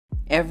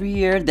Every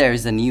year there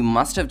is a new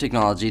must-have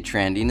technology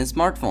trend in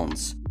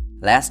smartphones.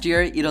 Last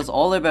year it was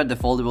all about the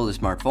foldable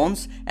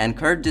smartphones and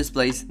curved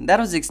displays that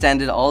was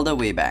extended all the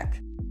way back.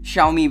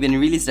 Xiaomi even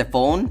released a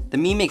phone, the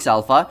Mi Mix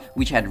Alpha,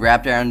 which had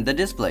wrapped around the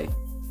display.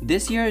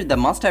 This year the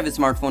must-have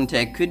smartphone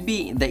tech could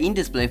be the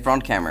in-display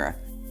front camera.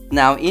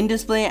 Now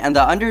in-display and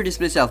the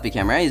under-display selfie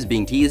camera is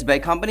being teased by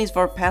companies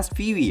for past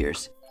few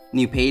years.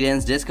 New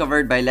patents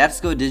discovered by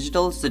Let's Go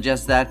Digital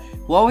suggest that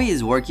Huawei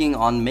is working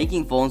on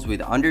making phones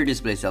with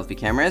under-display selfie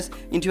cameras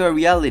into a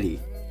reality.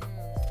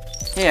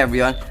 Hey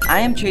everyone, I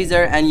am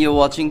Chaser and you're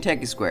watching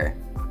Tech Square.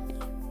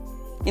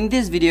 In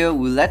this video,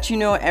 we'll let you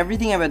know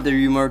everything about the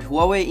rumored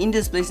Huawei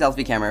in-display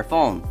selfie camera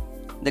phone.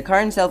 The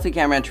current selfie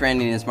camera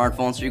trend in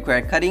smartphones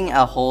require cutting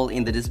a hole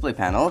in the display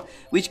panel,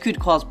 which could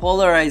cause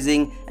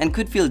polarizing and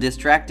could feel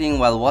distracting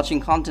while watching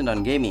content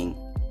on gaming.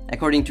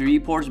 According to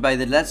reports by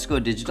the Let's Go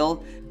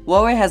Digital,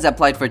 Huawei has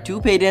applied for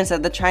 2 patents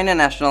at the China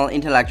National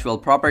Intellectual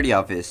Property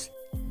Office.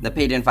 The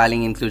patent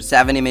filing includes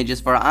 7 images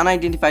for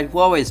unidentified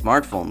Huawei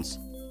smartphones.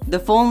 The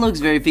phone looks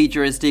very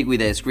futuristic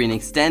with a screen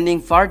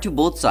extending far to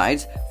both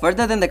sides,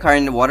 further than the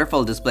current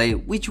waterfall display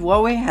which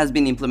Huawei has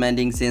been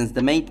implementing since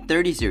the Mate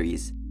 30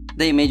 series.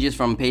 The images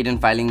from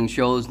patent filing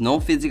shows no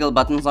physical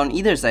buttons on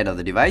either side of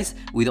the device,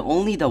 with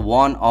only the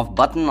one off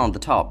button on the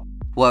top.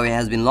 Huawei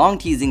has been long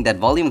teasing that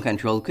volume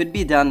control could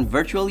be done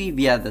virtually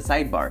via the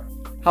sidebar.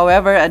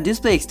 However, a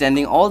display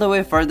extending all the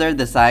way further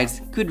the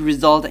sides could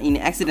result in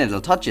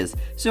accidental touches,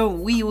 so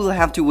we will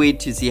have to wait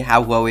to see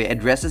how Huawei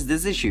addresses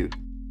this issue.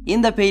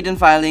 In the patent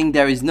filing,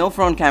 there is no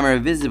front camera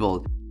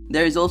visible.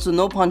 There is also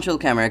no punch-hole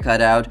camera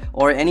cutout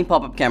or any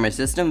pop-up camera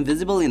system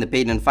visible in the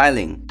patent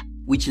filing,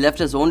 which left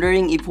us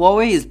wondering if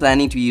Huawei is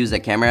planning to use a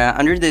camera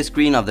under the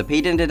screen of the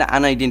patented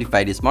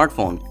unidentified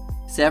smartphone.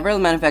 Several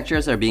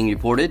manufacturers are being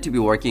reported to be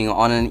working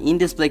on an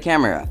in-display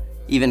camera.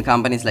 Even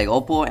companies like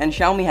Oppo and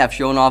Xiaomi have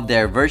shown off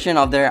their version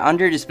of their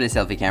under-display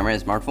selfie camera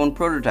smartphone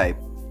prototype.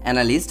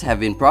 Analysts have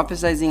been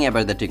prophesizing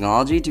about the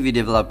technology to be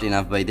developed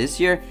enough by this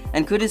year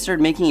and could start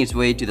making its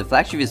way to the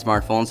flagship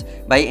smartphones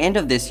by end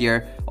of this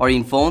year or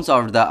in phones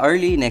of the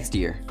early next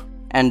year.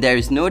 And there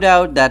is no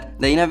doubt that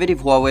the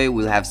innovative Huawei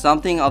will have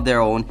something of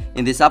their own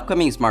in this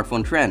upcoming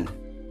smartphone trend.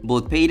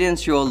 Both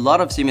patents show a lot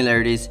of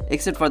similarities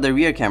except for the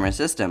rear camera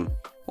system.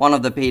 One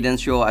of the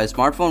patents show a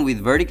smartphone with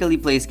vertically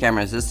placed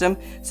camera system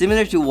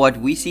similar to what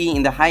we see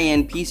in the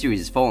high-end P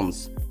series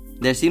phones.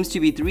 There seems to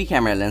be 3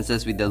 camera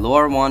lenses, with the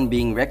lower one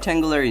being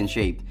rectangular in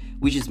shape,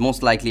 which is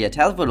most likely a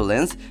telephoto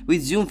lens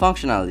with zoom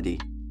functionality.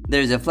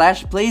 There is a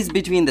flash placed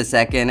between the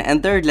second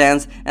and third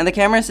lens, and the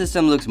camera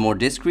system looks more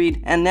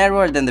discreet and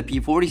narrower than the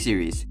P40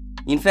 series.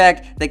 In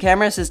fact, the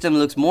camera system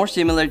looks more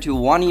similar to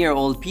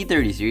 1-year-old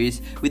P30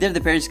 series without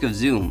the periscope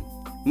zoom.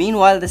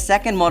 Meanwhile, the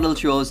second model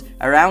shows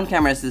a round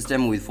camera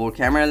system with 4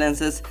 camera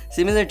lenses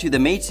similar to the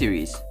Mate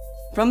series.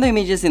 From the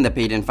images in the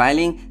patent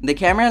filing, the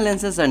camera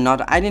lenses are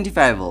not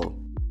identifiable.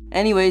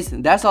 Anyways,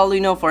 that's all we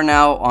know for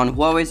now on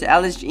Huawei's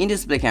alleged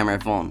in-display camera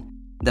phone.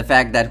 The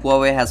fact that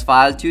Huawei has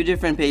filed 2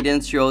 different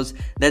patents shows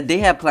that they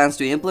have plans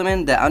to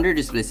implement the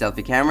under-display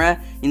selfie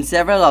camera in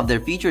several of their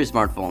feature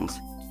smartphones.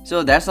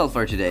 So that's all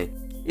for today.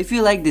 If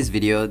you like this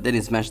video,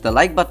 then smash the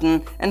like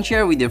button and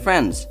share with your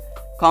friends.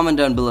 Comment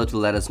down below to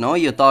let us know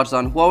your thoughts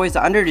on Huawei's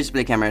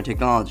under-display camera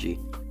technology.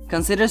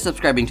 Consider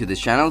subscribing to this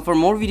channel for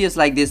more videos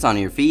like this on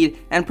your feed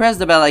and press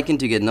the bell icon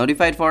to get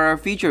notified for our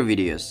future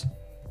videos.